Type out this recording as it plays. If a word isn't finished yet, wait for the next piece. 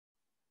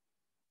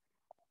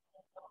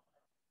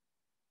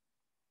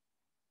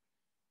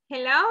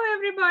Hello,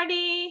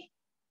 everybody.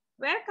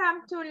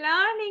 Welcome to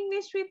Learn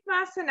English with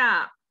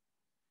Wasana.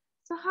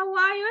 So how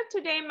are you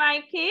today,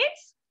 my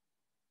kids?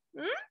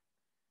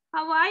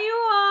 How are you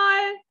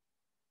all?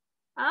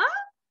 Huh?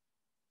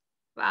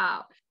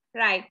 Wow,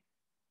 right.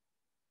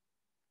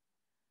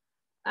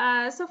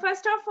 So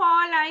first of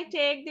all, I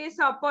take this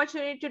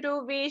opportunity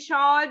to wish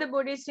all the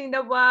Buddhists in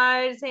the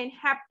world and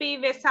happy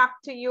Vesak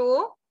to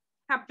you.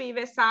 Happy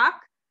Vesak.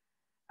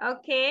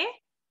 Okay,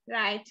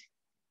 right.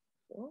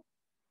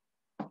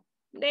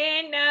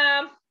 Then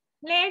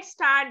let's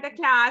start the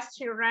class,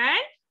 children.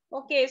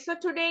 Okay, so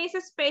today is a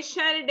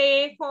special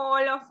day for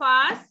all of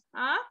us,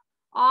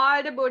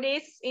 all the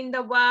Buddhists in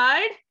the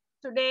world.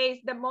 Today is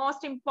the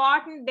most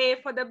important day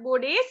for the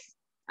Buddhists.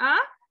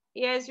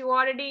 Yes, you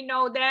already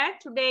know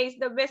that. Today is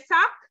the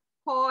Vesak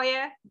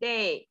Hoya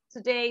Day.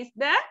 Today is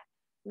the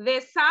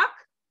Vesak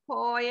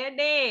Hoya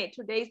Day.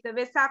 Today is the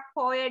Vesak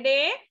Hoya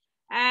Day.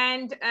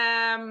 And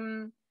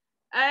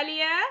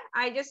earlier,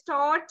 I just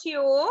taught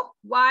you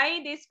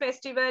why this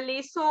festival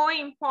is so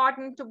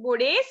important to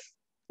Buddhists.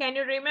 Can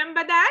you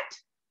remember that?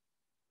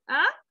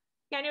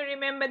 Can you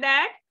remember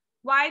that?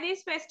 Why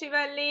this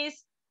festival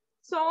is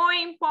so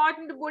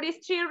important to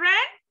Buddhist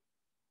children?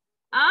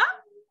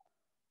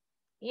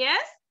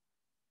 Yes?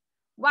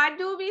 What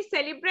do we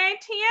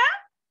celebrate here?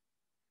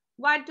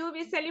 What do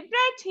we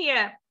celebrate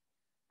here?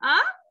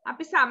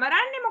 අපි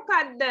සමරන්නේ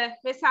මොකද්ද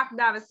වෙසක්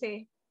දවසේ?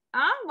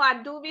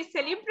 What do we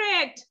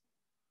celebrate?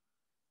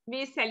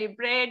 We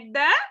celebrate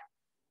the,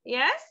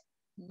 yes,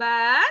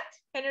 birth.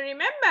 Can you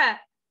remember?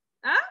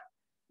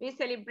 We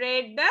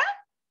celebrate the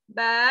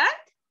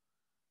birth,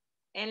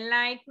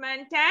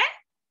 enlightenment and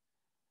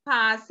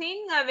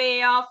passing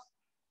away of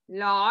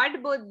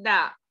Lord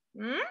Buddha.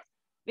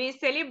 We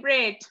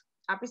celebrate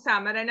අපි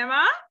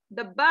සමරනවා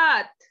the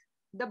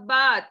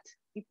birth,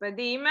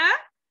 ඉපදීම,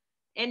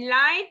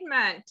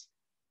 enlightenment,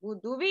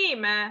 බුදු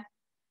වීම,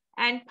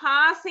 and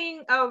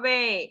passing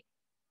away,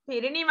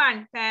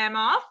 පිරිනිවන් පෑම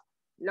of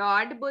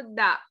Lord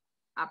Buddha.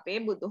 අපේ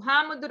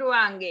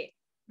බුදුහාමුදුරුවන්ගේ.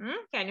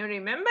 Can you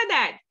remember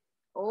that?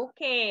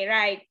 Okay,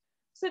 right.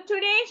 So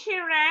today,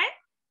 children,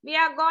 we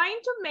are going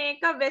to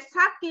make a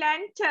Vesak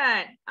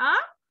lantern.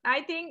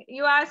 I think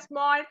you are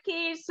small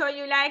kids, so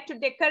you like to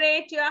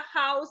decorate your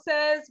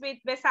houses with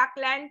Vesak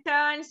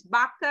lanterns,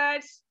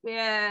 buckets,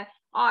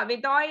 or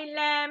with oil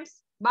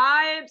lamps,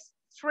 bulbs,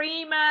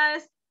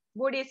 streamers,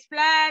 Buddhist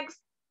flags.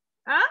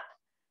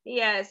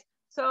 Yes.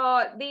 So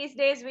these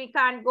days we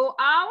can't go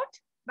out,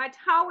 but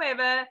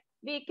however,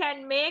 we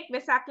can make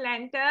Vesak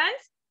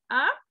lanterns.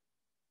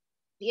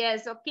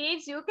 Yes, so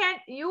kids,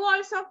 you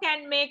also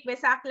can make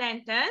Vesak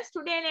lanterns.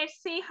 Today,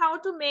 let's see how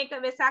to make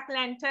a Vesak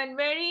lantern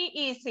very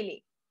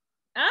easily.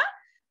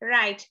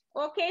 Right.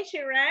 Okay,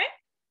 children.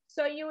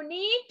 So you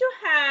need to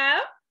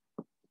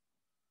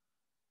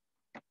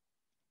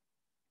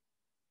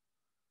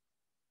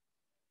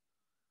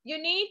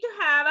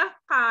have a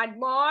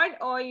cardboard,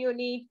 or you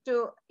need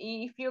to,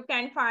 if you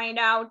can find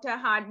out a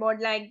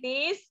hardboard like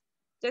this,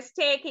 just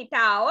take it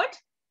out,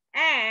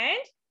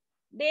 and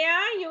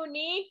there you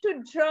need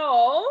to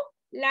draw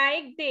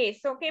like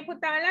this. Okay,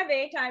 Putala,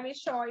 wait, I will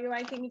show you.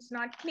 I think it's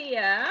not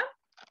clear.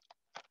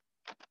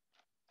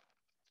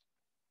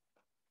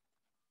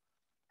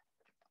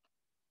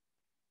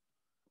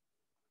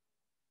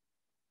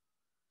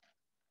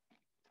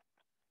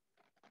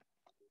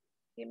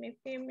 Give me a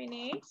few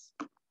minutes.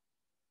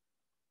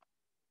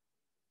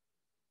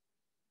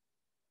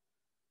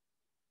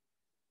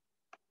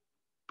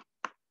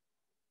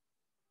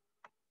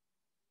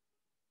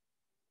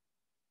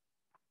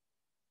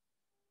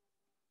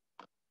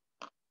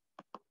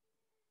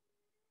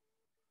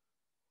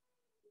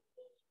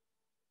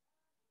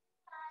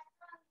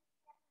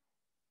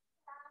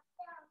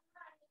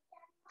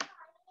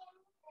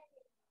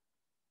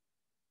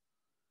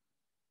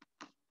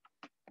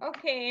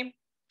 Okay.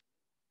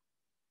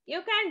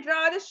 You can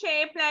draw the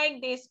shape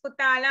like this,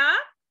 Putala.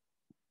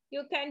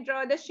 You can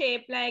draw the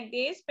shape like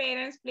this.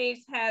 Parents,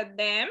 please help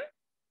them.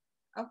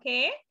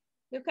 Okay.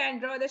 You can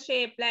draw the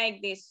shape like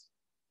this.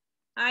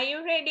 Are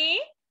you ready?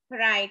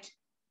 Right.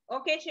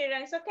 Okay,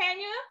 children. So can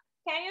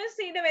you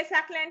see the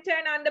Vesak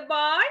lantern on the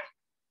board?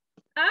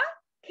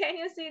 Can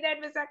you see that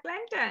Vesak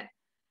lantern?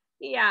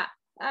 Yeah.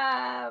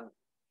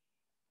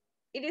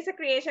 It is a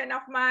creation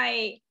of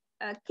my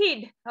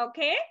kid.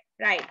 Okay.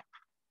 Right.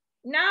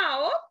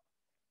 Now,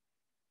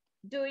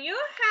 do you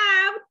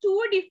have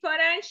two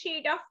different colors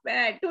sheet of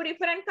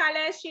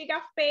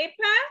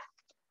paper?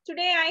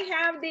 Today I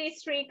have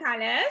these three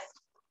colors.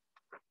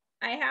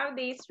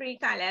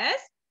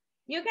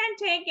 You can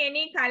take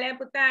any color,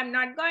 Putta. I'm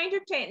not going to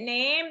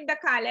name the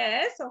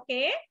colors,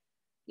 okay?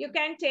 You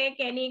can take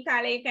any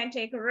color. You can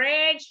take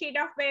red sheet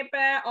of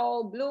paper,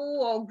 or blue,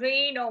 or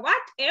green, or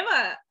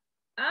whatever.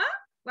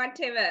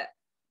 Whatever.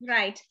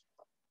 Right.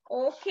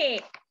 Okay.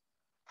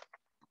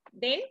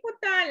 Then,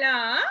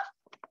 Putala,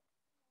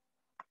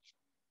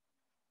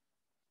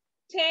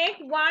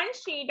 take one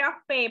sheet of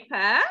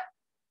paper.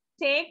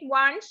 Take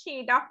one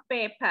sheet of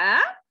paper.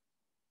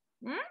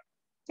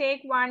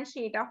 Take one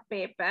sheet of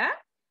paper.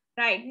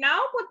 Right. Now,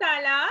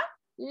 Putala,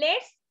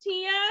 Let's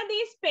tear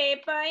this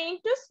paper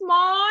into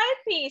small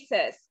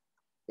pieces.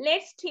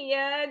 Let's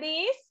tear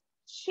this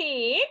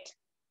sheet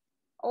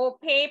or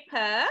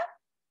paper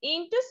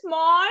into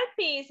small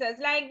pieces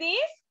like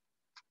this.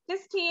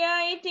 Just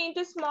tear it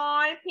into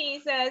small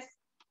pieces.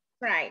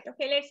 Right.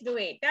 Okay, let's do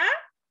it.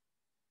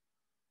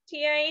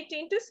 Tear it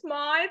into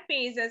small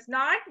pieces,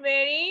 not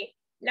very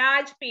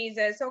large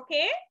pieces.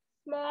 Okay,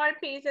 small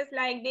pieces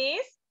like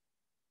this.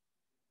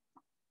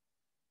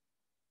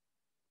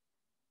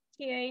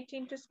 Tear it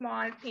into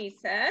small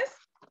pieces.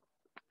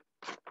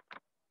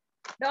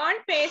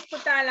 Don't paste,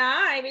 Putala.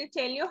 I will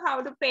tell you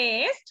how to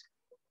paste.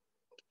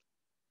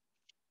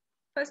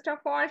 First of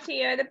all,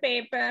 tear the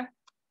paper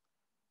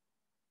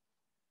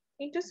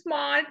into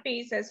small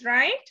pieces,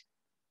 right?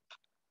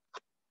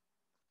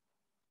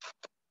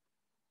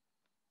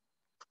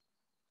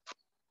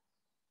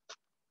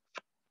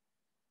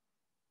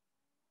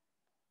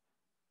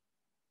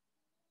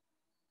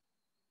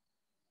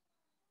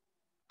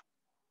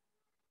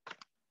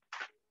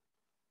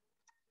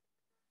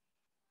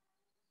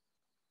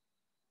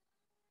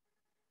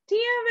 Tear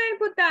well,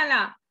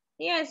 Putala.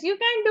 Yes, you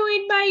can do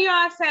it by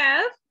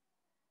yourself.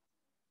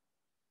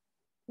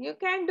 You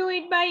can do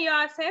it by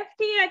yourself.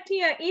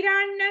 Tear,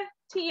 Iran,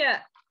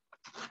 tear.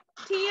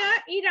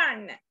 Tear,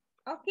 Iran.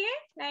 Okay,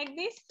 like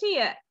this,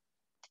 tear.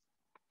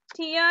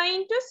 Tear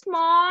into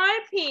small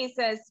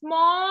pieces,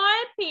 small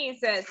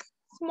pieces,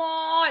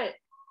 small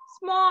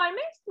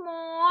means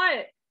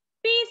small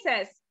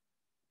pieces.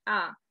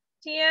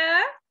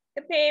 Tear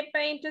the paper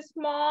into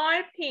small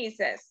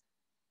pieces.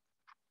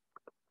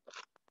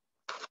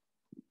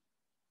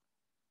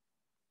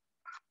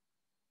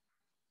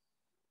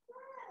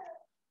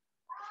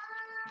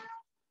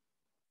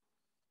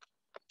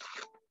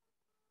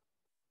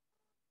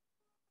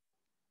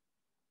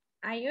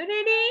 Are you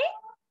ready?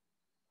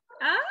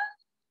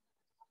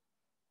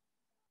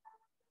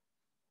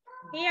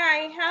 Here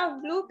I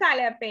have blue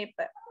color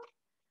paper.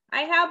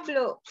 I have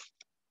blue.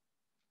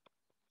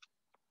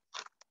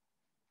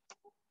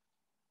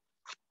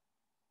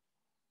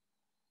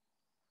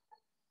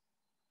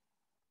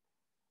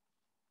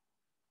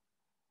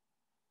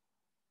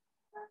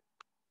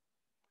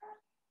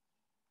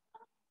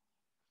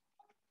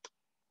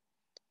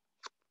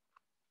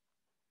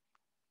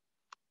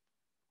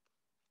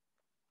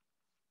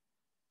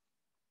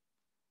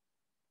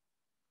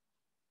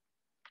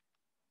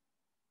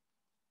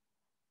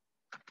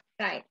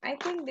 Right, I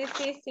think this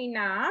is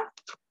enough.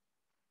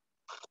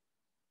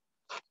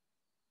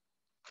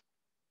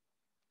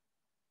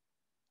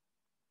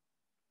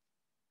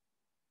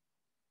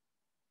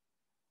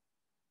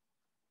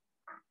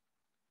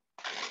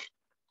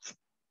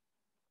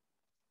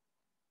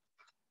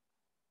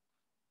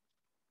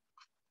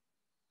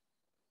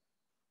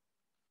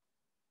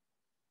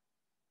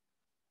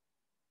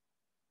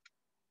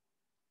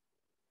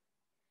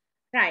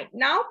 Right,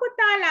 now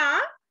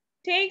Putala,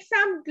 take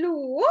some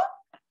glue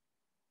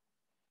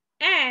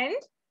and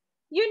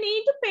you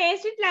need to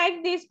paste it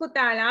like this,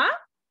 Putala.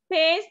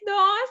 Paste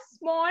those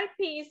small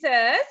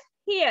pieces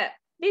here,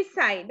 this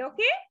side,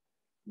 okay?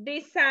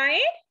 This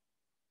side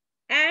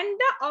and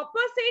the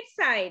opposite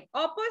side.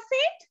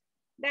 Opposite,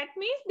 that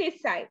means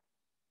this side.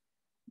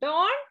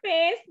 Don't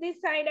paste this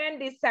side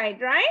and this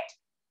side, right?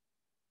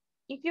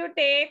 If you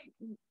take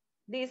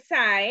this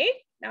side,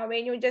 now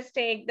when you just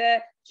take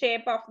the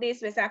shape of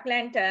this Vesak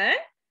lantern,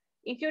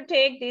 if you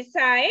take this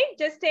side,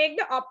 just take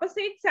the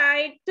opposite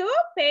side to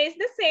paste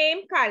the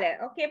same color.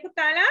 Okay,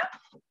 Putala?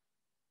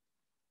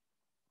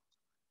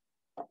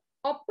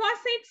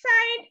 Opposite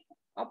side,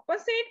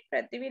 opposite,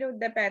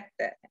 ප්‍රතිවිරුද්ධ පැත්ත.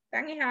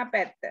 නැත්නම් එහා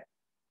පැත්ත.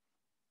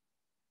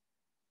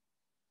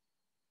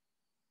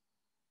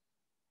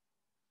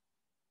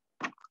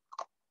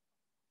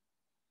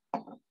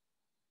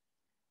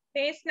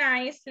 Paste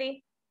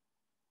nicely.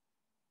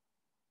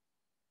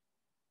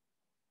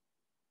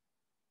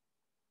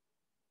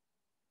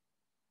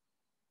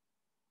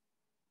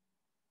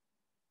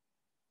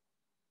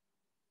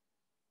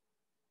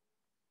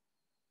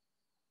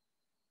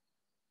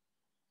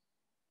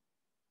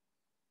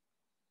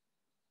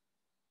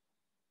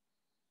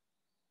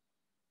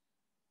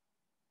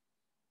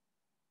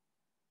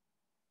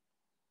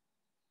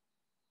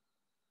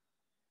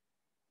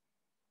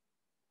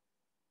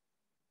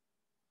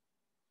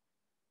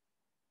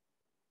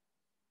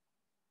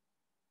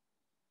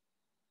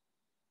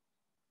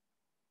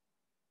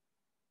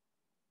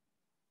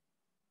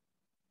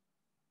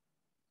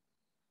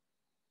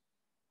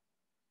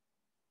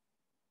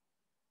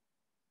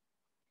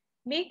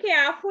 Be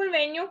careful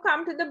when you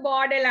come to the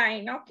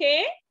borderline,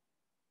 okay?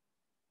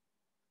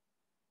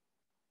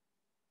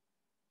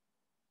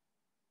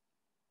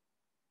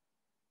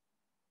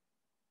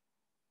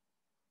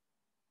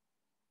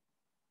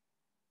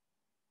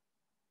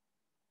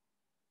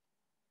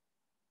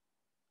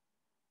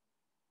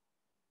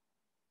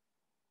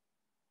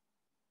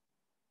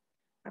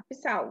 අපි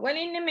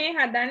සව්වලින් මේ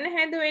හදන්න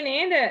හැදුවේ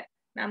නේද?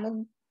 නමුත්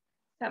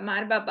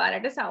සමහර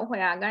බබාලට සව්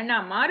හොයාගන්න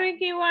අමාරුයි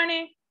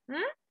කිව්වානේ.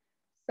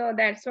 So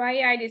that's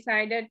why I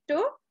decided to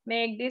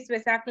make this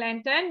Vesak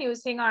lantern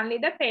using only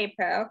the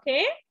paper,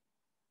 okay?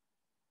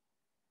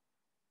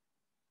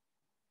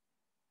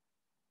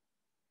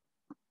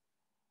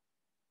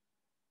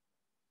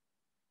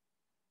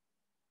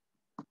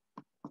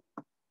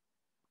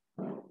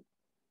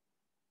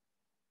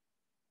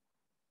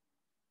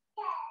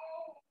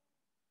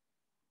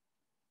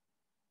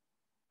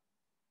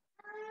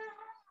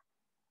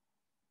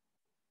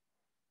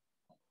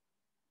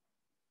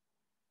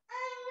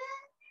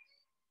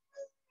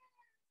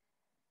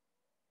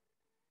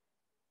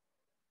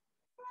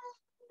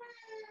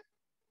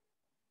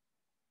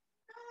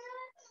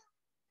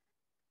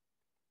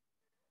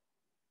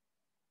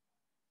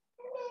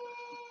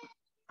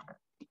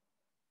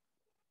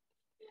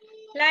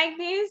 Like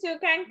this, you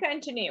can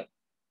continue.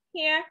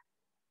 Here.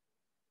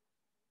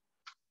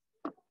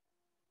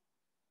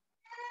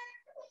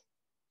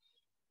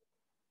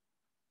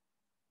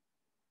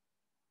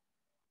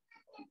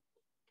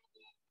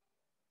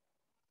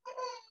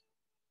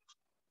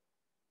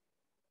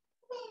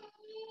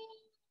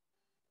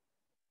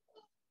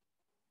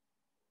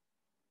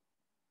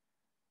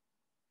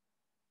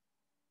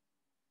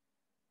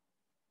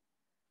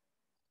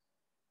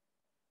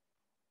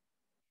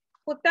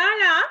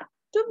 Putala,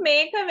 to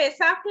make a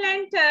Vesak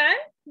lantern,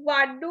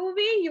 what do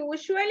we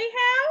usually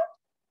have?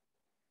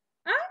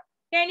 Huh?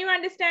 Can you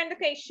understand the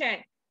question?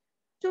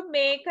 To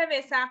make a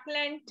Vesak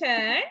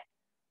lantern,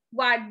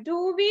 what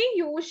do we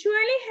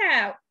usually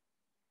have?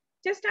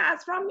 Just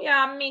ask from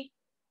Yami.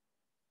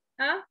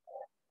 Huh?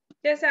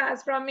 Just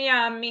ask from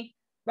Yami.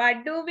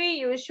 What do we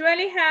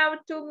usually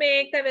have to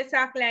make a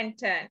Vesak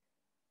lantern?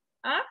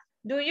 Huh?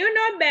 Do you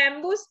know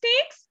bamboo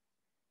sticks?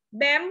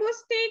 Bamboo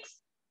sticks.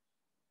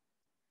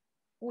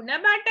 Una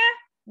butter?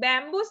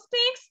 Bamboo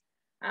sticks?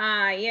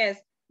 Ah, yes.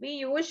 We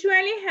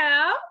usually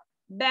have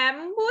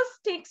bamboo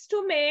sticks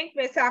to make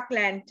Vesak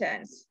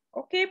lanterns.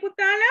 Okay,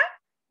 Putala?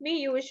 We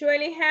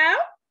usually have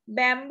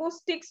bamboo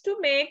sticks to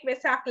make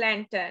Vesak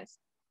lanterns.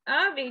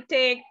 We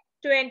take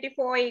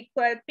 24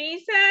 equal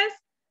pieces.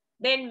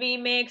 Then we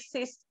make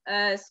 6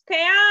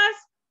 squares.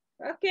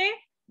 Okay.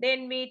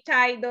 Then we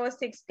tie those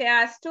 6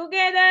 squares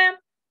together.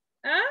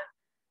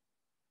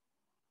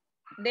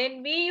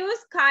 Then we use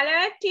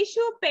colored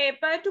tissue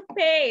paper to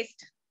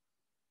paste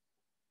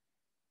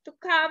to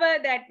cover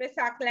that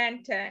Vesak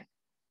lantern.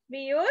 We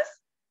use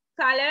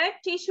colored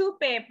tissue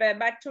paper,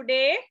 but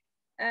today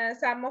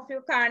some of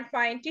you can't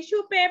find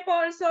tissue paper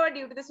also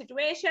due to the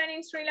situation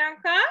in Sri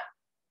Lanka.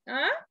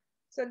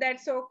 So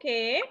that's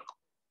okay.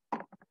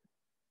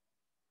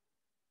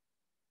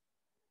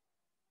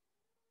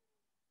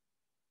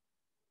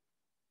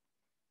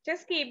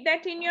 Just keep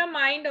that in your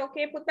mind,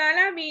 okay,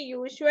 Putala? We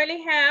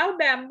usually have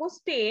bamboo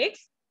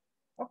sticks.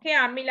 Okay,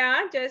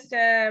 Amila, just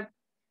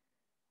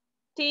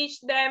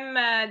teach them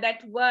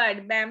that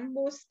word,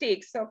 bamboo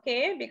sticks,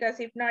 okay? Because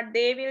if not,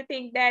 they will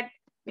think that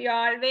we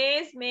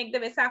always make the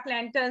Vesak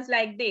lanterns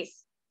like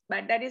this.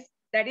 But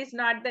that is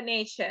not the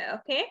nature,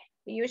 okay?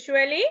 We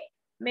usually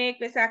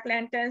make Vesak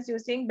lanterns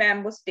using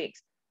bamboo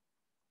sticks.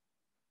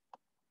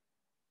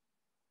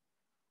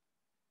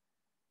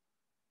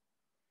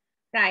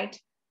 Right.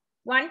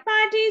 One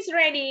part is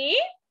ready.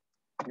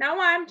 Now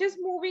I'm just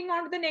moving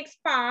on to the next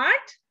part.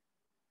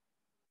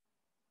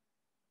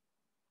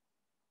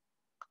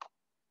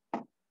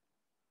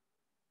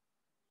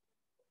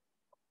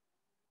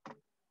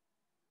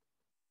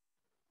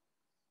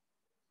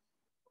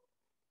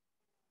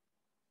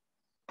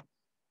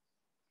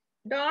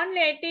 Don't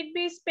let it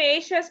be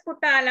spacious,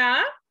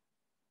 Putala.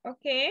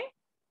 Okay.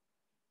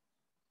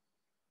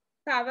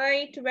 Cover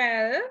it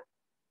well.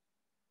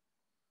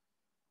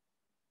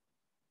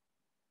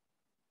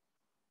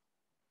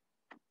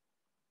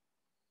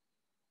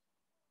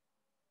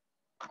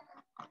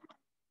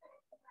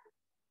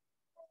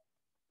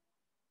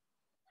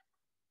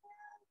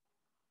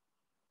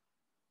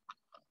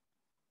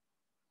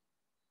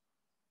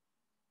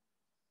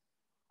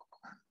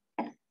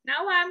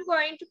 Now I'm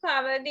going to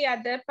cover the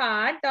other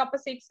part, the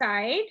opposite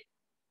side.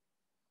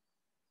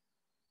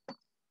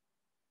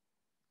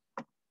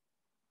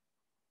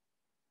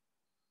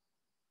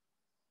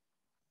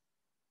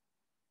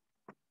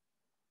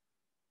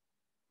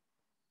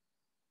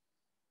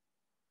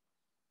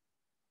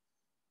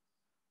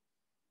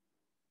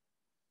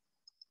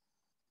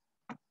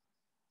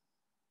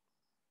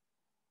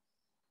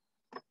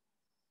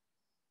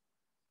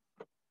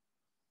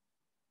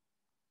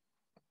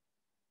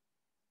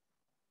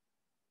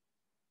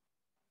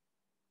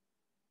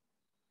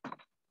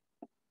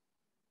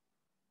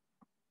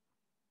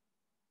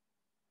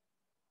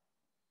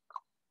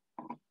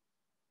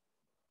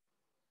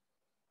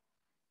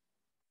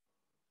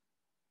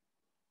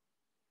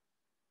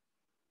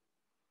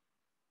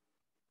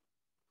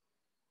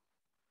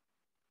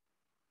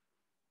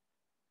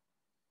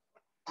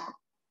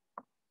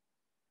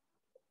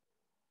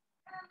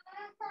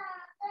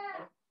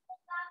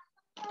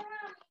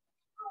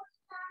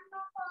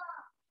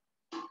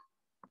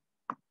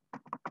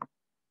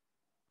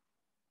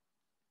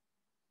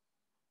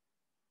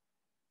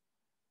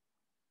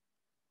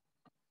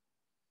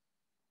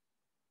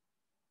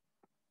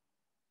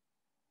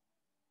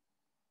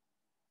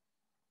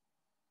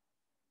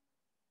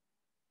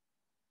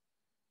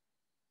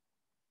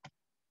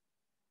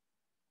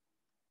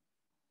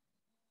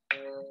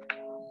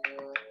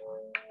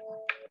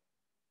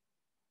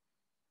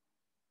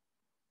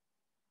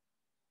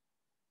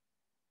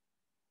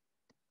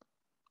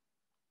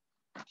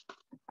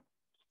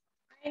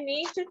 I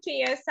need to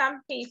tear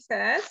some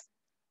pieces.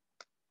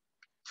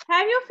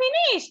 Have you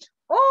finished?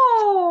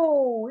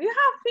 Oh, you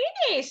have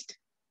finished.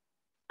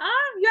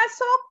 You are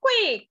so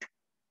quick.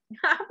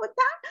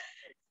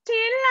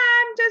 Still,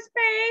 I'm just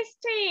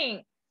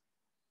pasting.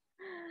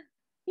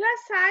 You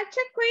are such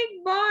a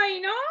quick boy,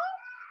 no?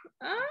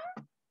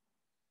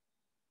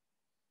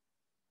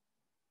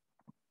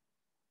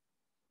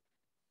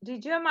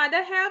 Did your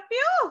mother help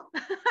you?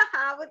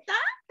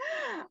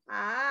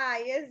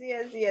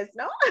 Yes,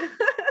 no?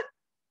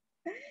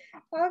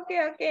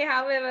 Okay,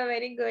 however,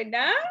 very good,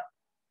 huh?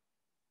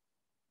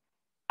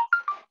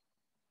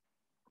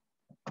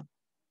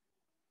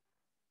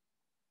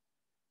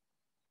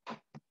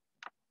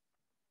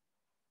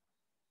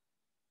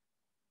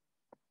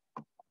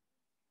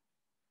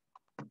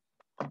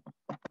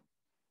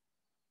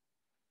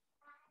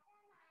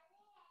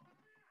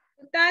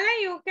 Utala,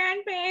 you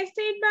can paste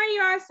it by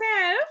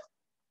yourself.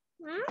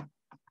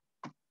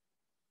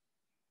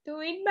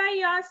 Do it by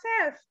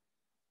yourself.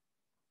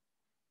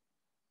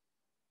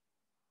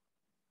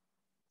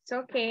 It's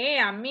okay,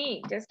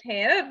 Ammi. Just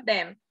help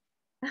them.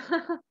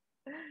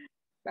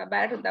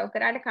 බබාට උදව්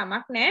කරාට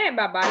කමක් නෑ.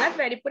 බබාලත්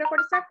වැඩිපුර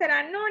කොටසක්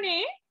කරන්න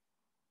ඕනේ.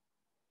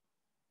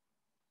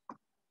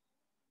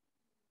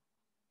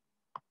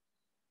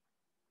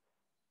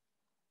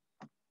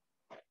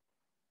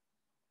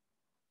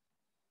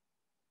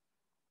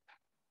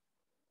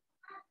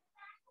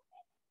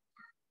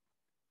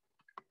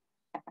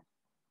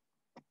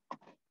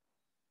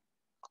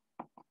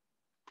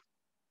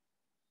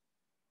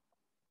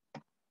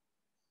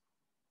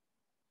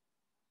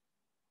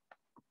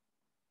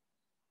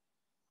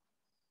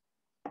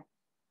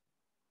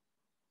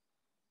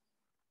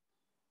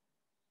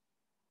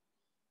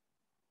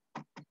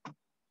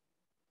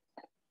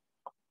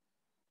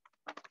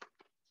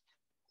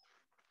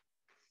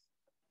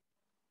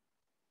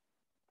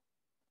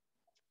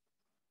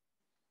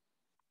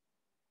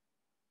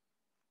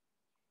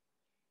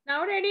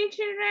 Now ready,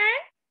 children?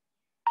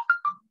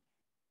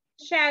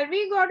 Shall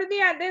we go to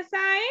the other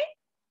side?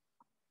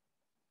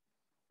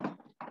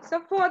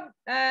 So for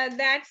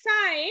that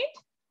side,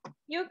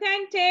 you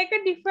can take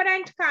a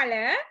different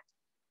color.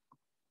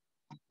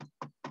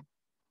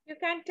 You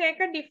can take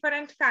a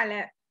different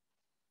color.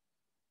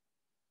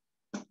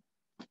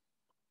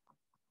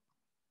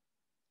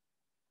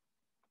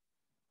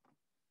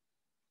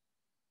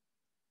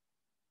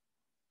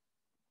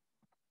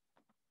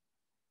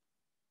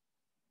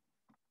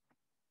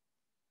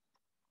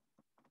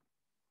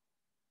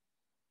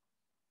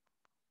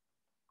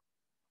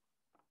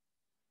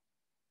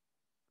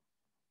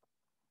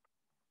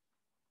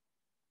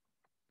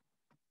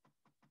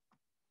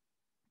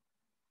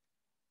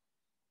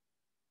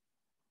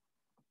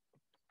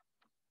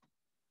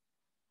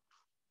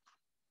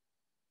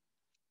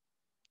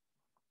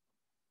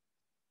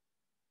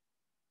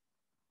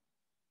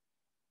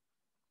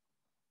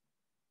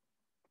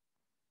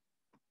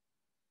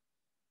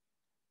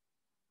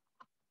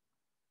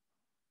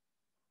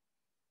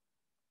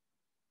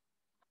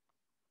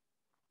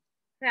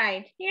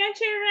 Right, here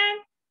children.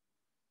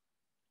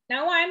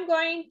 Now I'm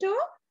going to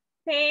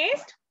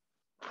paste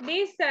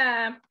this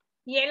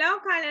yellow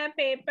color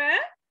paper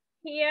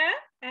here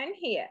and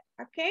here,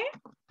 okay?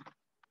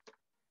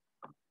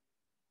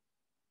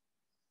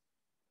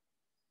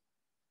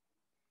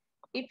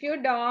 If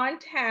you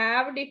don't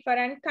have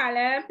different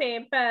color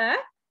paper,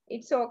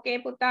 it's okay,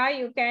 Puta.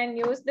 You can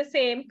use the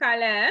same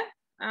color.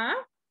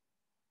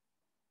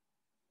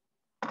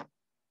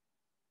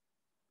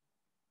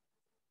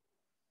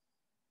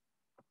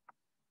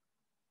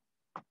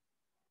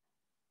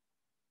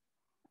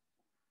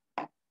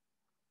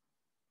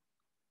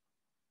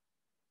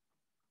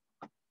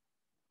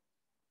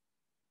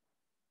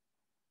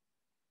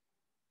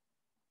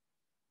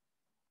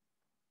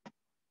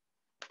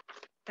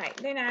 Right,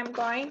 then I'm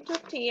going to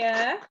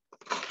tear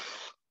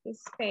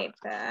this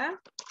paper.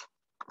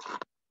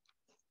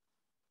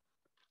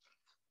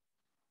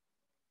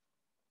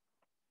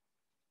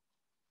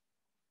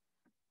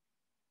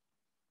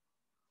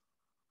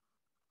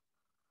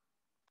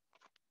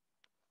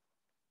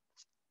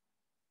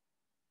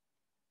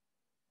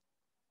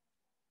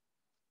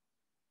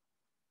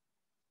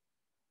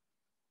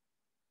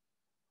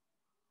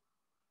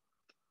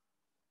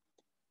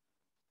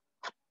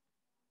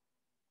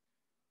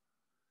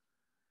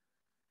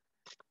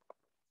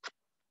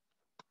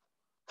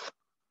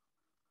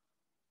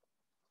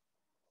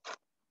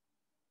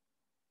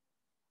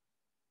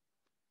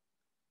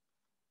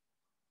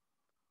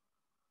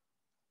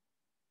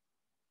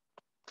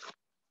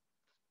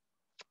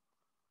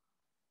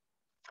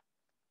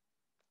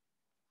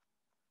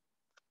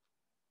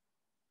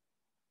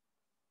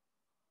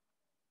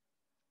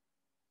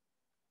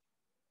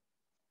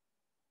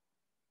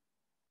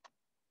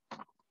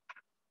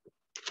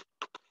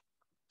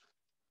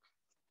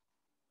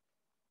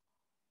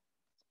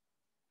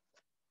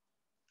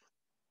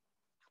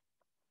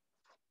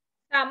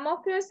 Some of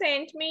you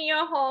sent me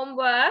your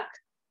homework.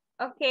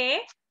 Okay,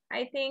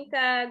 I think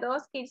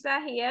those kids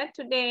are here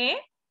today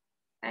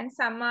and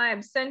some are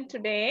absent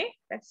today.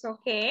 That's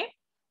okay.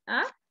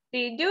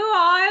 Did you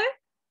all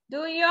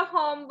do your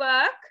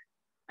homework?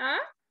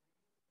 Huh?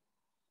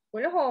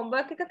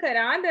 Homework එක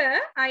කරාද?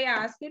 I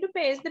asked you to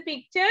paste the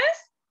pictures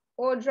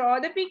or draw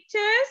the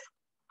pictures.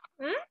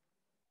 Hmm?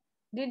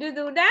 Did you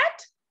do that?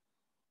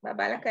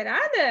 Babala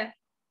karada?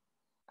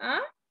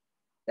 Huh?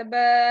 The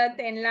birth,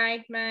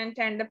 enlightenment,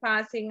 and the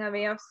passing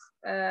away of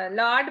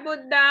Lord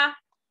Buddha.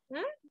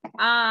 Hmm?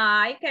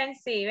 Ah, I can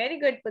see. Very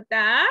good,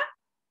 Putta.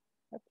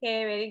 Okay,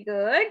 very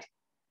good.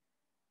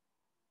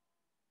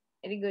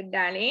 Very good,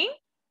 darling.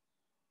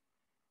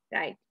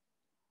 Right.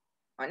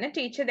 On a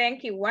teacher,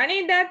 thank you. One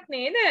is that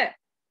neither.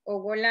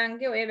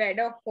 ඔගොල්ලන්ගේ ඔය වැඩ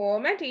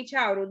ඔක්කොම teacher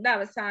අවුරුද්ද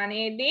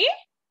අවසානයේදී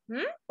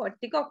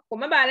පොට්ටික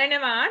ඔක්කොම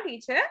බලනවා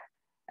teacher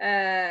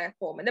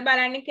කොහොමද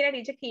බලන්නේ කියලා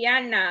ටීචර්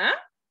කියන්න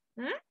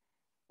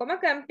කොහොම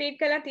කම්ප්ලීට්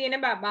කරලා තියෙන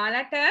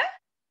බබාලට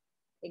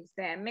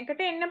එක්සෑම්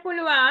එකට එන්න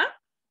පුළුවන්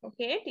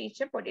ඕකේ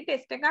ටීචර් පොඩි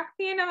ටෙස්ට් එකක්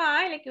තියෙනවා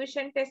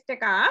එලෙකියුෂන් ටෙස්ට්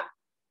එකක්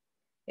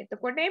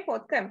එතකොට මේ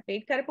පොත්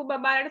කම්ප්ලීට් කරපු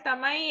බබාලට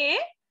තමයි ඒ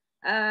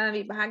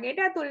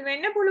විභාගයට අතුල්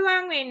වෙන්න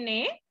පුළුවන්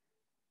වෙන්නේ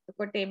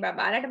එතකොට මේ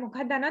බබාලට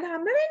මොකක්ද දන්නවද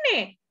හම්බ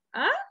වෙන්නේ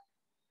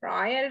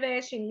Royal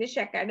Welsh English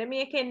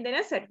Academy එකෙන්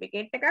දෙන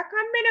certificate එකක්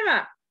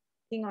හම්බෙනවා.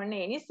 ඉතින් ඔන්න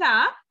ඒ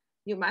නිසා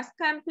you must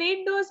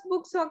complete those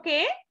books,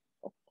 okay?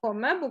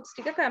 ඔක්කොම books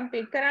ටික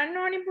complete කරන්න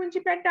ඕනි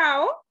පුංචි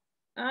පැටාවෝ.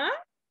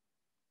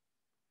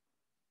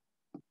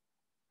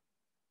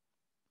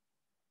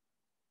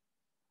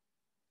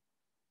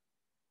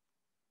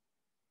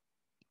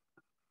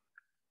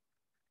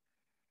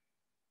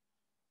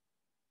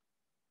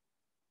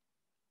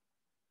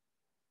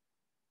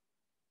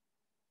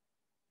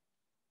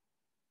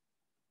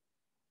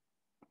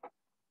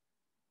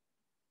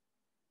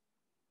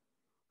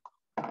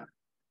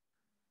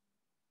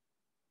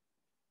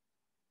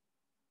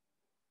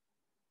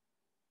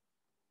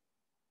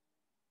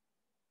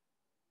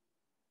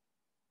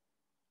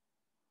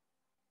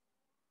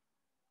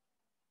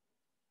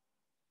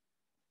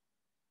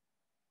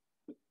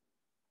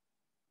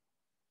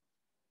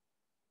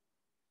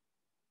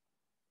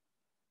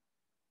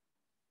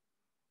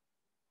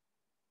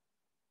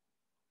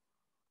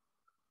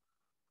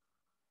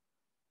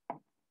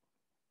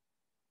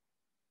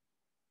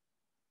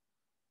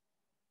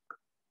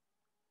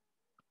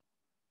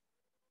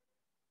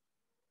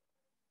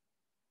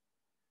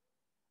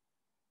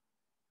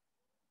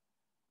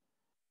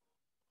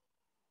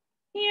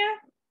 Here,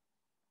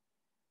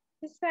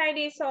 this side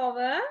is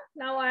over.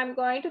 Now I'm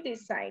going to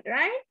this side,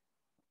 right?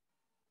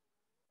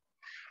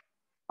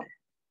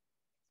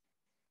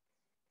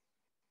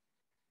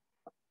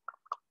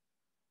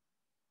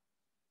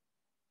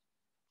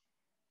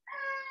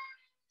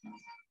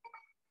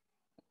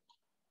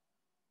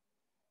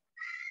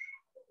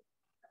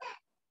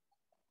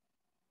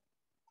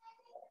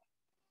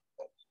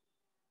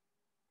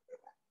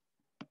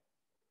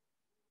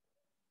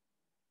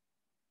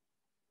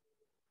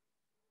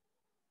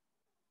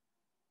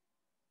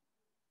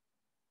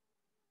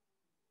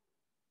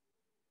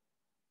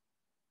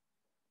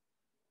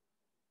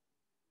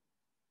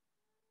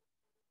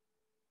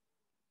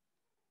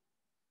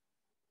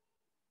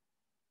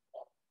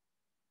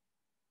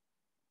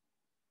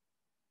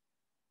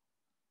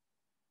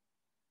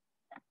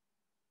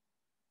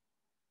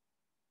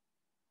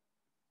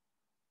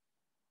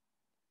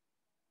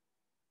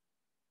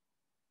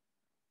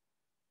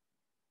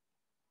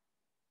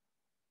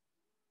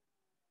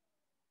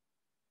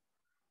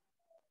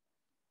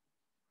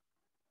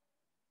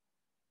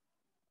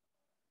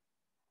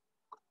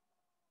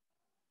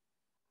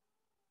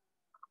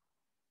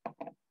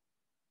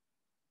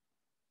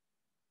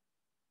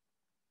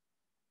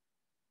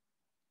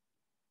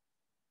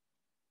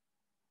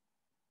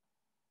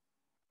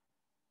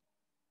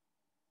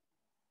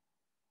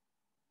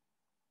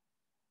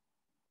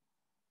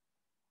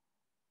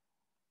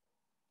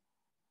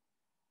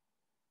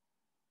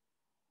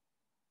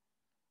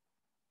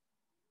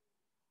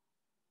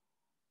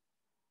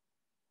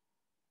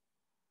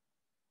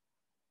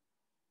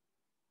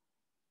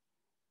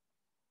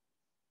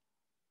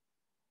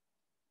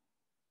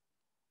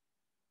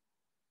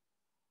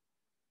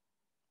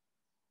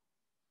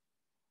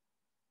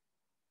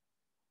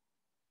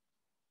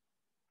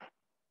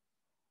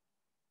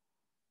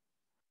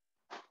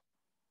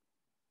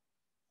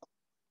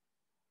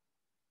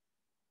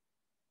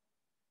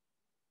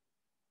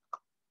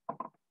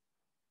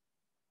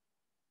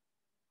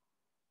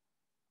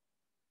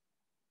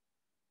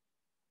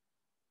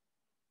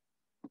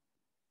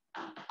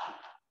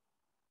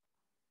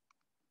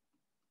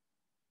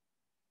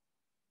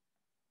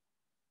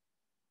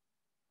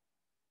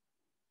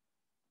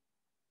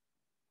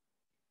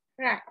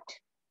 Right.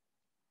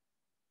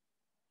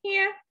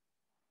 Here.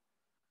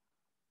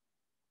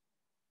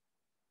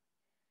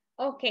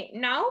 Okay,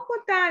 now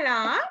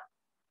Putala,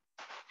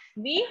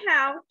 we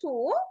have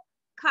to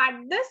cut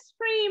the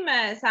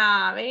streamers.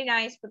 Ah, very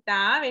nice,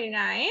 Puta, very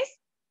nice.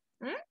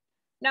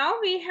 Now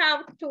we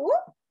have to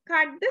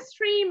cut the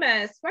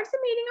streamers. What's the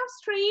meaning of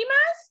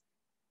streamers?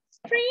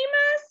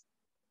 Streamers?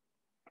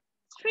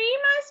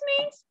 Streamers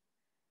means?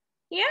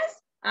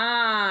 Yes?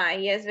 Ah,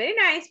 yes, very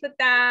nice,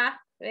 Puta.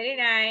 Very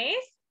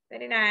nice.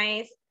 Very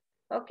nice.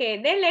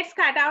 Okay, then let's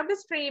cut out the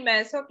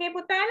streamers. Okay,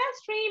 Putala,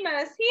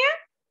 streamers here.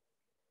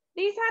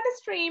 These are the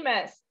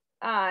streamers.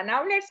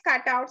 Now let's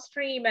cut out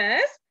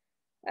streamers.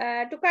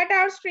 To cut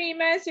out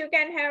streamers, you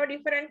can have a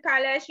different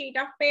color sheet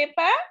of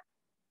paper.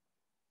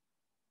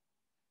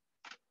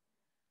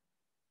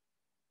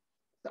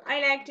 So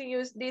I like to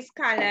use this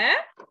color.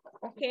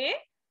 Okay.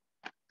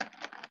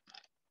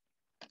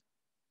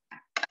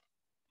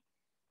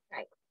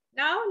 Right.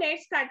 Now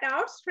let's cut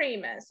out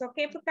streamers.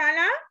 Okay,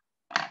 Putala.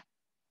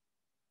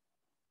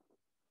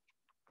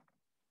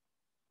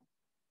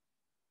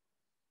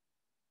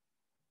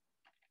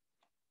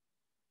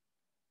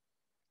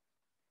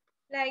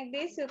 Like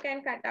this, you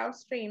can cut out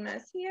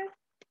streamers here.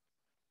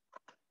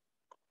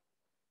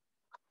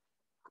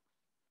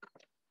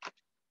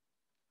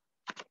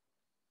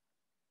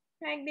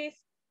 Like this.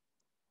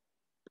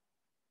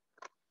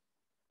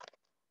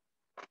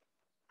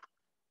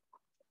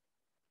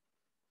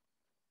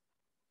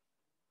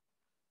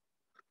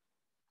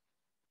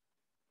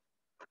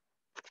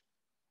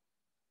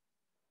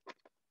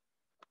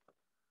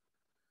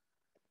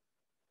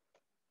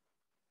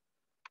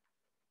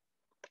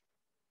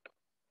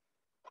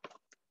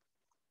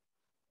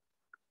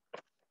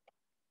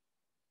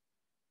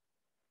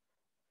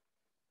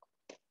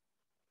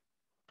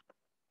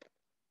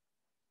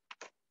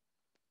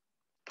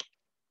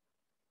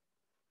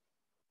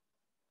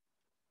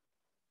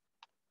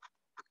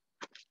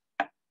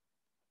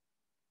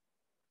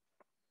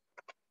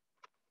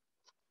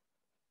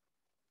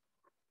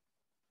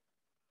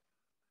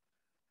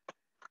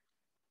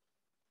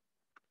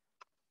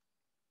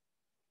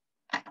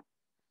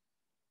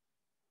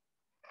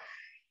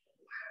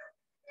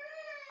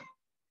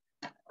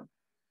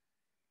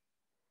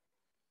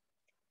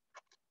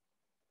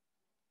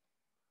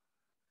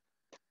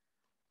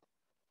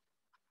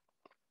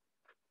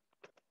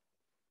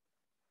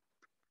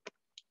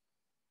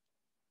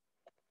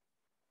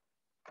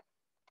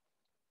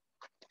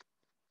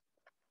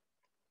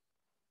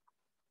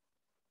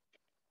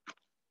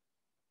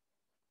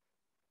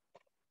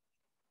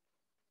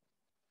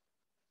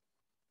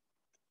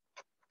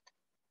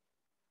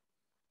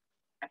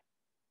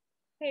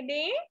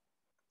 Ready?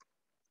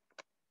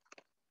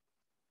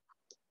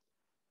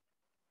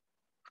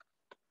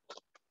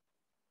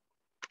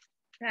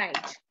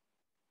 Right.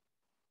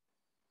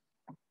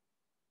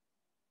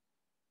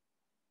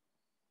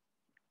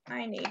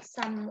 I need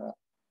some more.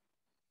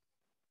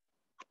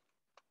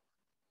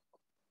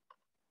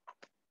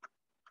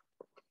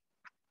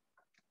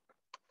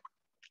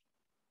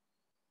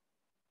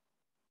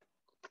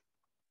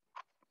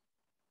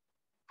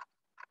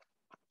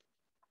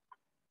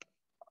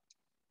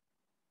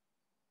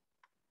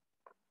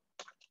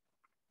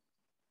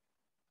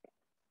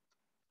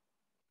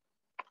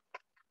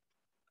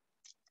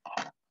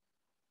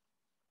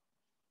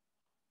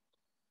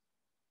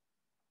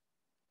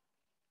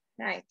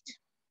 Right.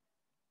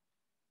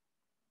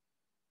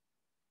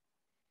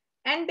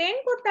 And then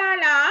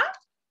Putala,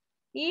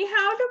 you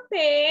have to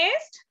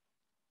paste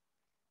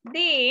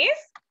this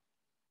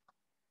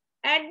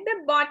at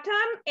the bottom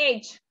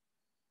edge.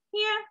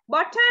 Here,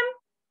 bottom.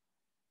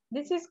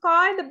 This is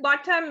called the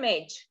bottom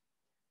edge.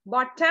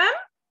 Bottom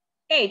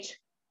edge.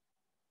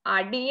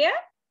 Adia.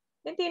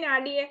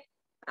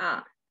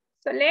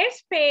 So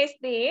let's paste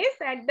this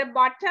at the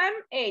bottom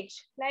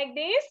edge like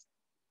this.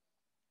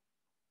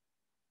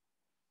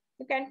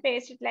 You can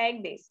paste it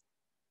like this.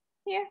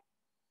 Here.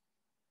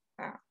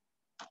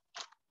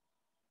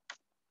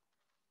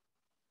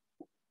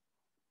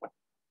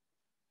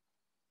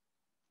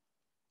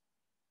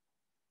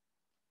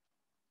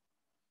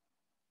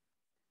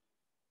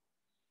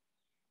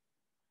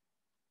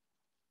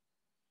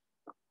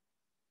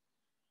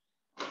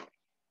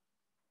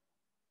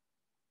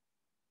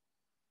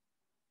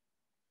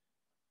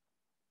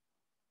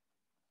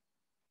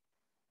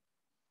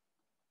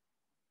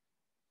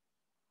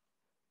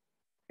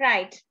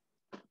 Right.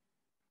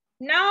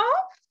 Now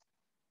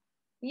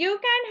you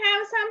can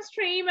have some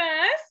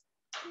streamers,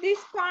 this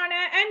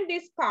corner and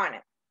this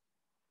corner.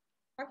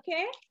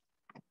 Okay.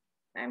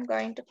 I'm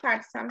going to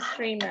cut some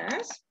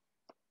streamers.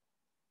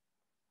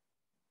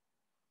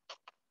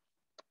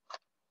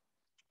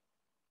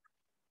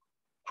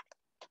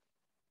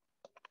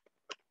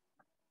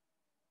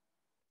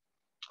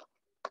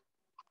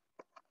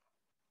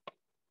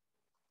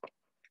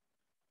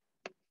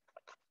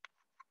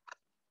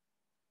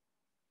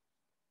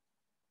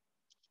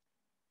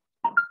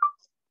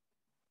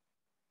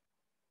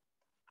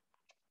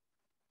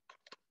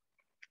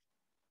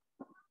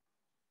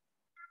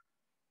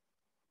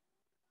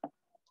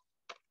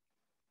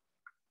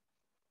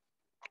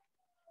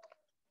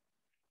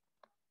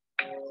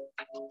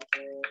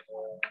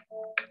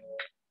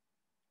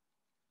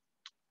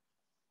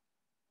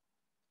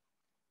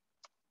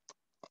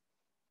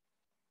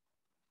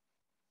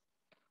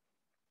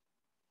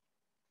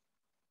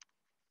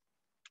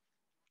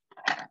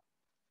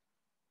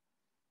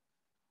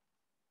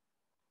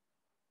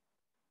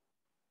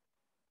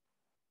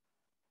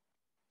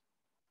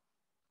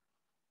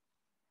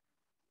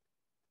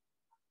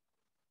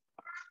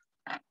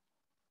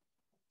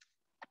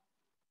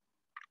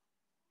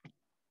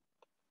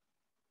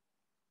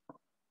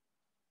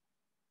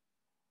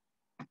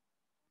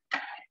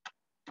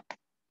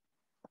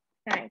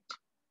 Right.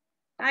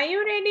 Are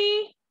you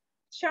ready?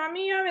 Show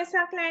me your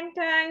Vesak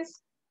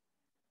lanterns.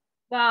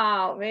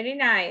 Wow, very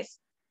nice.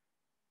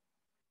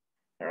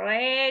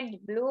 Red,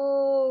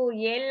 blue,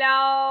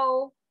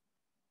 yellow.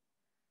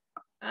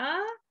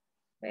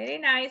 Very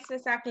nice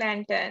Vesak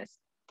lanterns.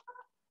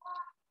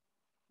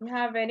 You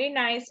have very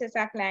nice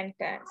Vesak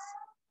lanterns.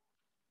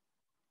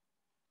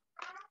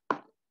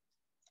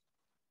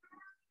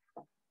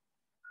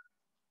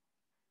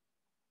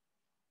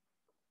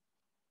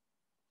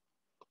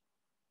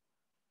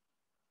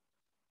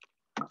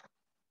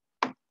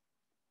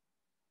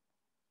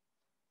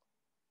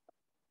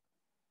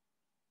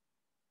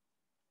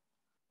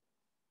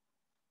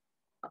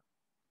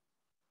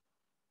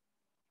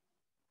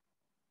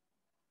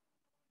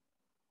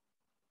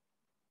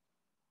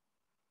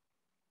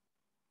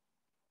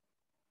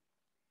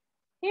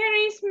 Here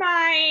is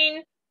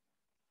mine.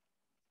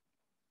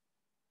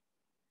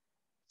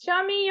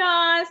 Show me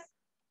yours.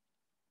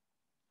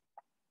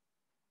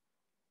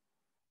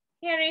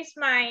 Here is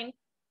mine.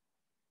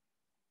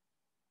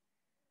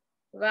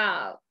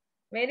 Wow,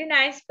 very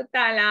nice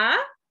Putala.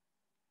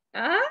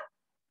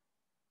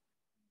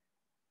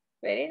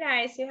 Very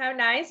nice. You have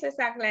nice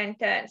Vesak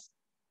lanterns.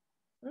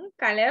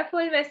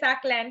 Colorful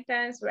Vesak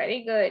lanterns.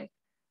 Very good.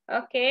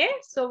 Okay,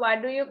 so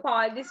what do you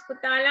call this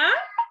Putala?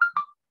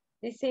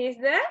 This is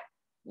the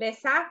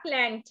Vesak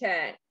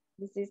lantern.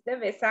 This is the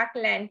Vesak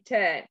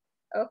lantern.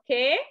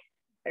 Okay,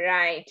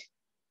 right.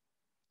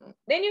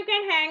 Then you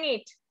can hang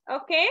it.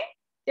 Okay,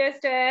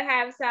 just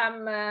have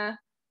some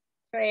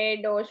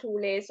thread or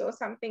shoelace or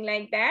something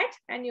like that,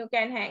 and you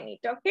can hang it.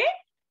 Okay,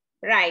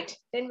 right.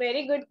 Then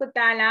very good,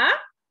 Putala.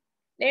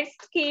 Let's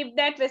keep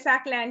that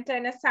Vesak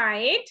lantern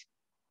aside.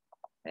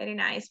 Very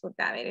nice,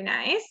 Putta. Very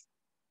nice.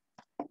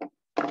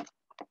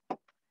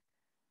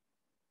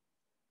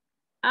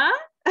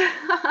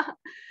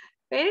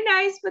 Very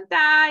nice,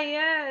 Putta.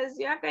 Yes,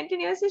 you are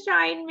continuously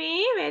showing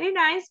me. Very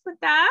nice,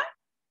 Putta.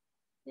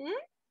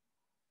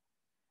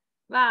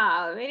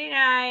 Wow, very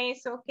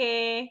nice.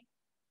 Okay.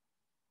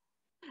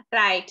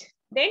 Right.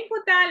 Then,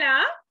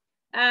 Putala,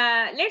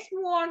 let's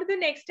move on to the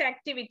next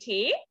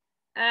activity.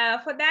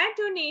 For that,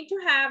 you need to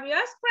have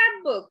your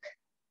scrapbook.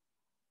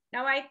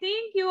 Now, I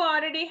think you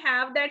already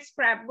have that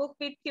scrapbook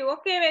with you.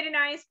 Okay, very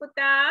nice,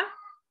 Putta.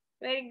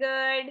 Very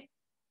good.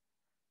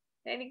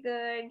 Very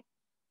good.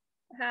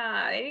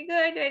 Very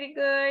good, very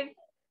good.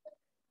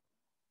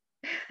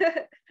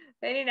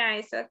 Very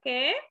nice,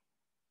 okay.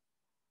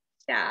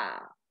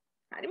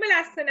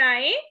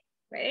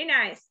 Very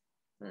nice.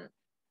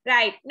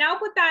 Right, now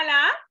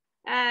Putala,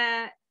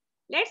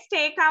 let's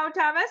take out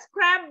our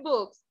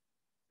scrapbooks.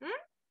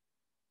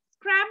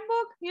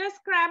 Scrapbook, your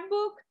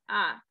scrapbook.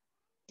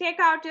 Take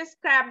out your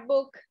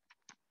scrapbook.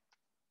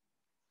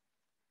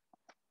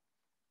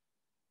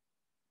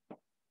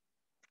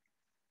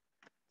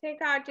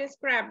 Take out your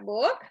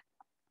scrapbook.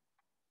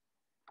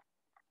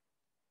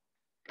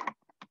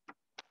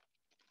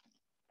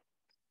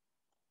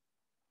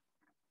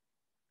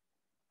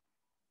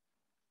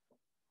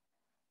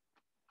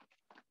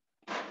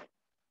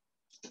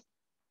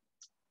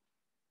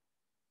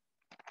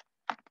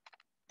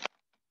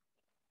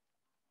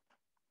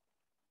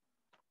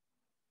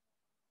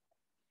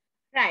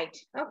 Right,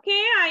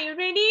 okay, are you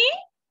ready?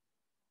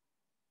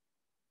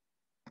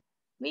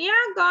 We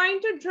are going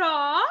to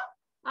draw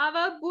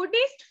our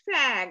Buddhist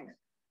flag,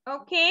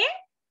 okay?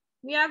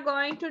 We are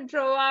going to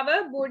draw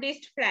our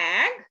Buddhist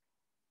flag.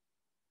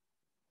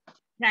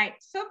 Right,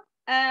 so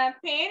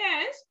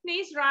parents,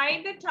 please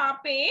write the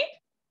topic,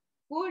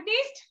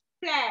 Buddhist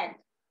flag.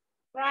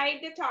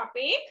 Write the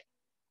topic,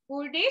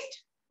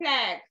 Buddhist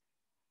flag.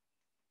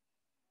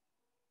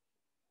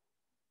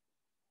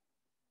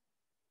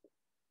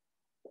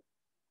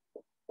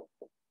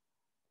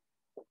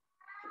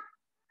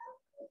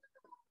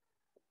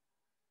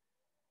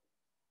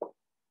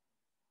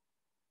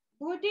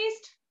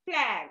 Buddhist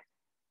flag.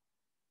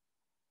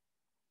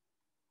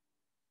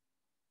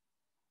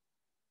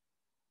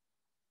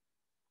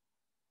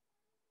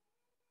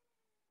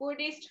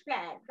 Buddhist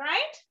flag,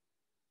 right?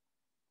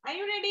 Are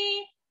you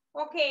ready?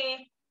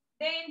 Okay,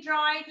 then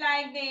draw it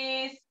like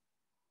this.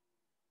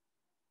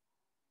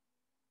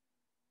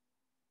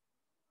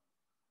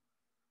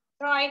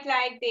 Draw it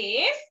like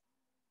this.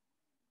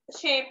 The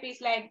shape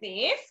is like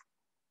this.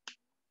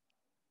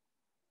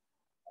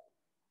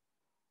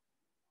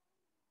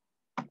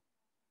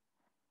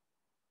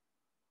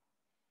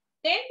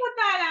 Then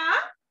Putala,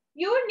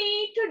 you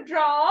need to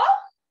draw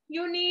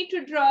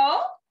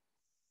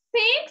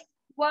 6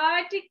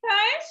 vertical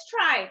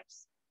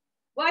stripes.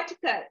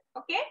 Vertical,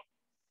 okay?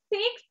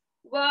 6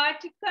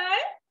 vertical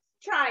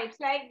stripes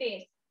like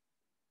this.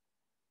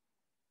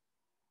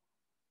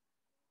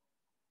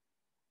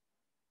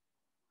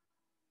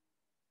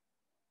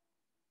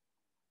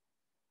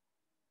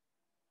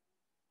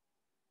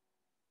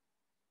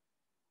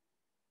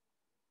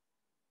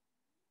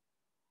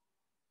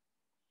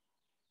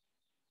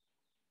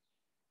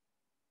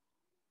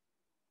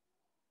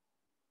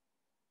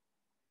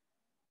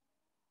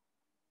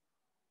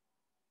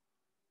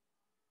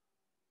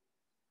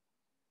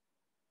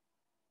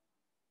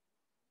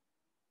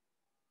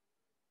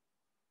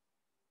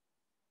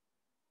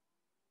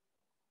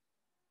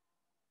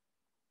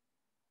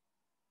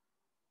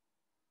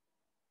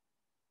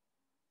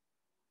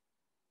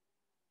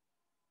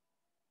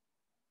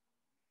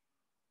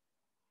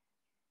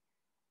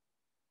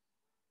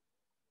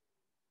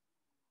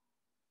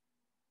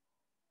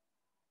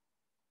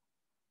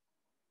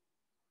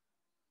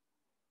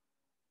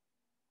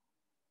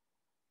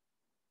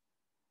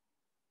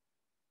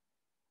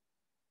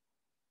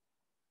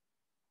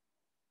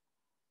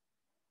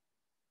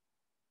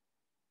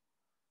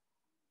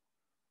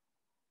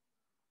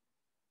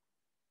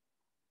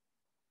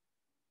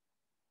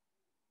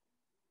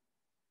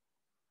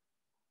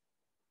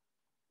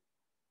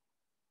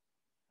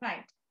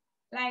 Right,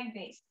 like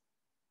this.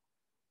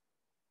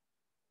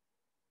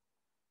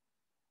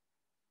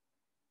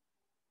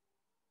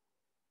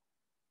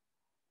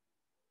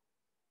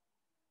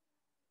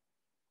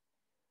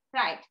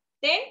 Right.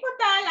 Then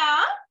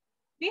Putala,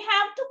 we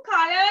have to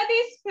color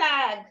this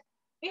flag.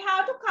 We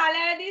have to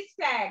color this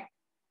flag.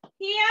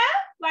 Here,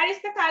 what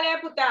is the color,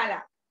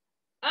 Putala?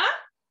 Huh?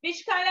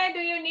 Which color do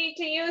you need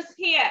to use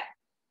here?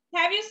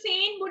 Have you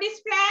seen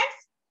Buddhist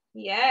flags?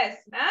 Yes.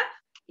 Huh?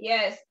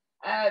 Yes.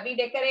 We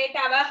decorate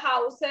our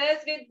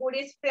houses with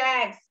Buddhist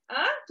flags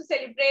to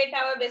celebrate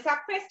our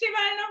Vesak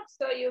festival. No?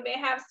 So you may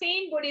have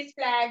seen Buddhist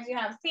flags. You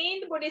have seen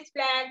the Buddhist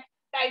flag.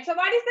 Right. So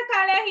what is the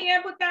color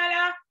here,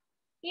 Putala?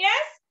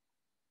 Yes.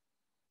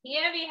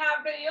 Here we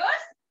have to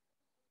use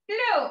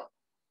blue.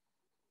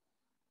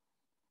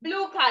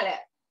 Blue color.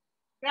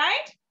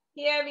 Right?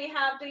 Here we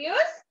have to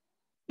use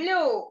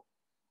blue.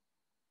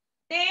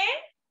 Then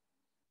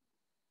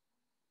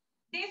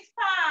this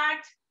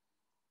part,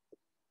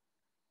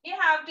 you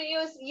have to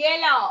use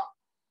yellow.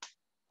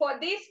 For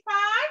this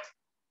part,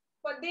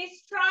 for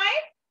this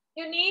stripe,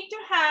 you need to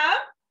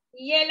have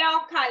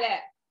yellow color.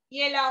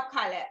 Yellow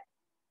color.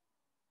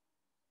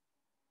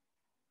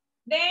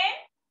 Then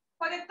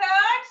for the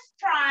third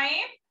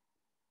stripe,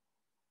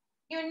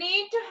 you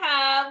need to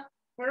have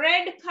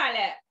red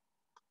color.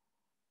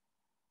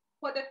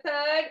 For the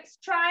third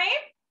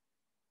stripe,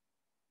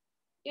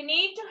 you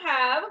need to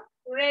have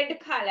red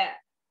color.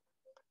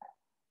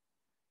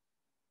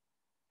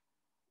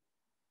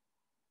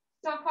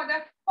 So for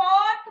the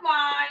fourth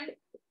one,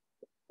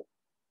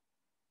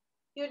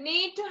 you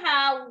need to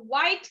have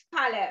white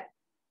color.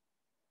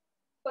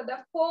 For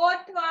the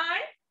fourth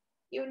one,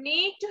 you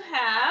need to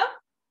have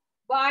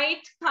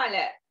white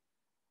color.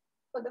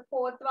 For the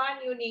fourth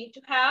one, you need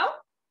to have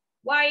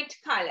white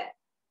color.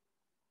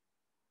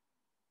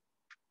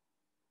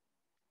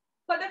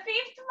 For the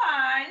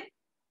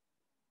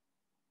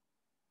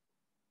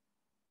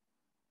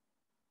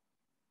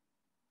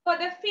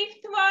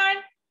fifth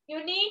one,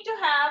 you need to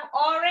have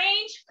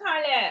orange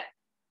color.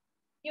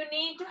 You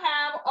need to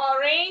have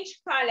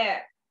orange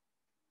color.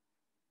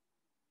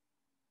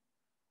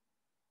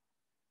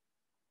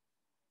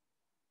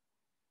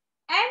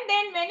 And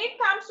then when it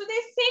comes to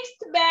the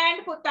sixth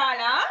band,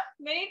 Putala,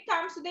 when it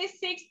comes to the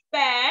sixth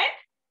band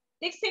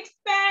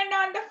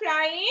on the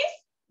fly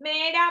is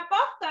made up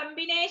of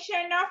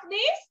combination of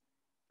these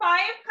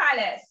 5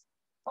 colors.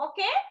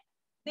 Okay?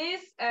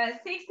 This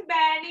sixth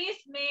band is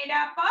made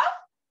up of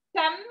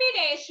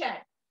combination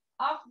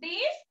of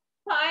these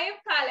 5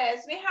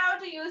 colors. We have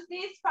to use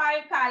these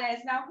 5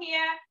 colors. Now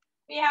here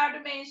we have to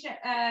mention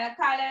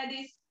color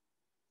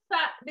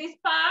this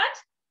part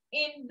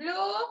in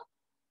blue,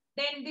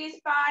 then this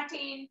part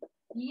in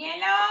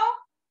yellow,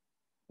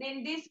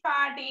 then this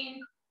part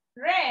in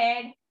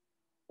red,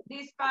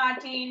 this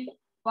part in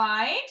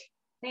white,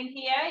 then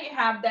here you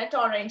have that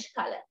orange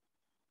color.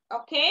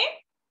 Okay?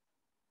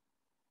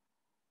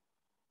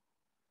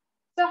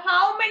 So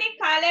how many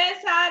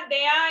colors are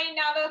there in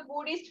our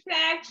Buddhist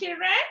flag,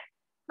 children?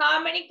 How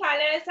many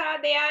colors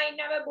are there in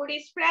our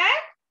Buddhist flag?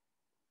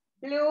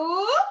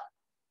 Blue,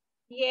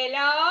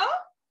 yellow,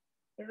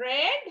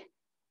 red,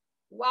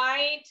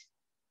 white,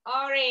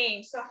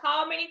 orange. So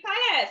how many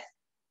colors?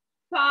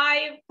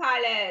 5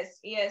 colors.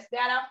 Yes,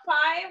 there are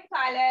 5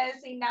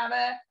 colors in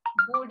our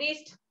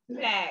Buddhist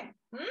flag.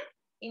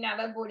 In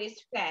our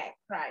Buddhist flag,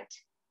 right?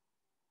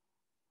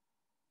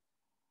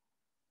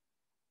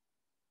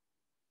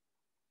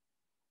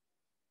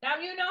 Now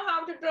you know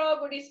how to draw a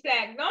Buddhist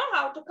flag, no?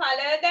 How to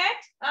color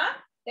that?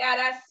 There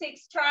are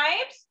 6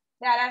 stripes.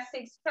 There are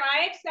 6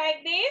 stripes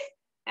like this.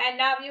 And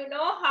now you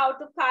know how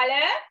to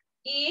color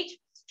each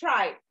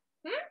stripe.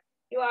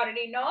 You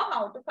already know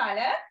how to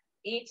color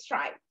each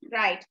stripe,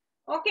 right?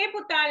 Okay,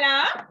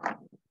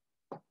 Putala.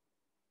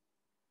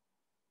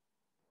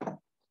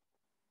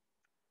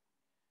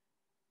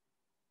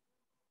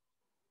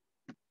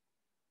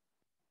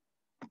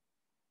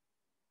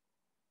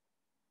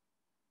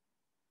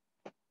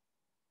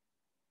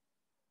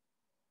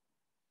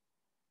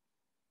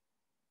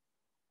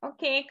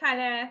 Okay,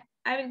 color.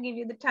 I will give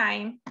you the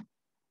time.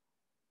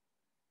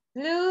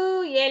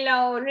 Blue,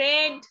 yellow,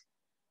 red,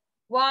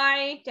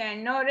 white,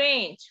 and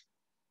orange.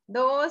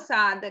 Those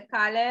are the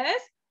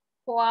colors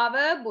for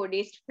our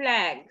Buddhist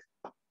flag.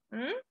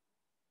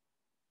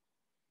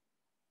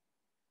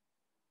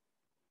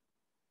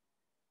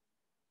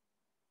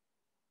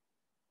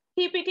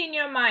 Keep it in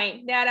your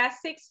mind. There are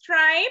 6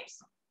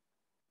 stripes.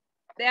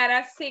 There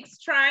are 6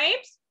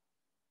 stripes.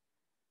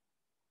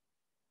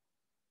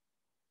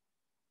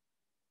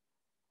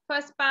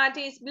 First part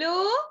is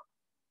blue.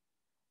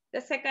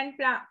 The second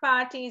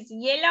part is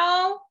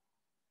yellow.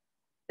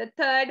 The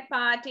third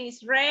part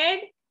is red.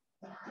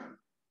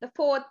 The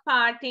fourth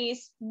part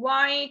is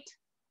white.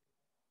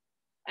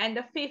 And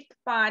the fifth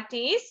part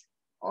is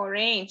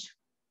orange.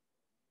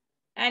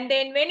 And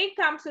then when it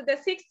comes to the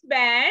 6th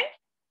band,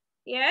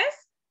 yes,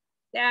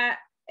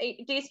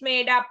 it is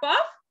made up of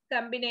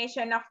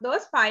combination of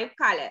those 5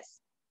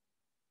 colors.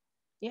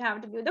 You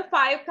have to give the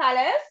 5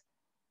 colors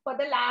for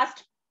the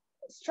last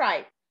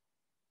stripe.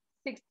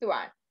 Sixth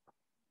one.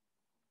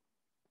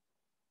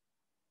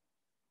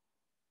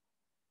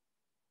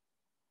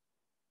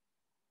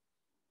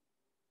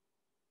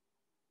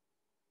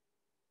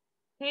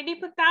 Ready,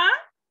 Puta?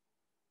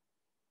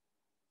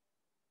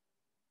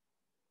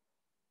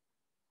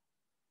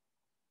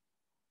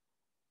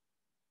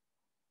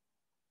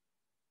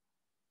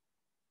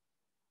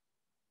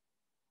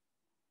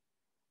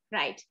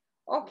 Right.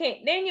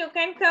 Okay, then you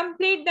can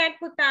complete that,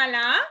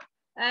 Putala.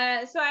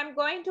 So I'm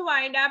going to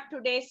wind up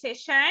today's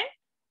session,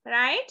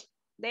 right?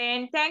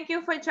 Then thank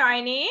you for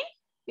joining.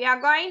 We are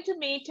going to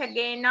meet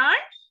again on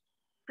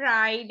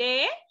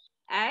Friday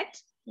at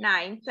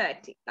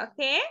 9:30.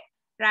 Okay?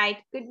 Right.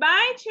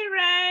 Goodbye,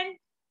 children.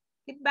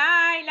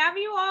 Goodbye. Love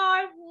you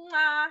all.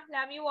 Mwah.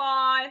 Love you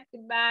all.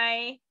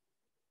 Goodbye.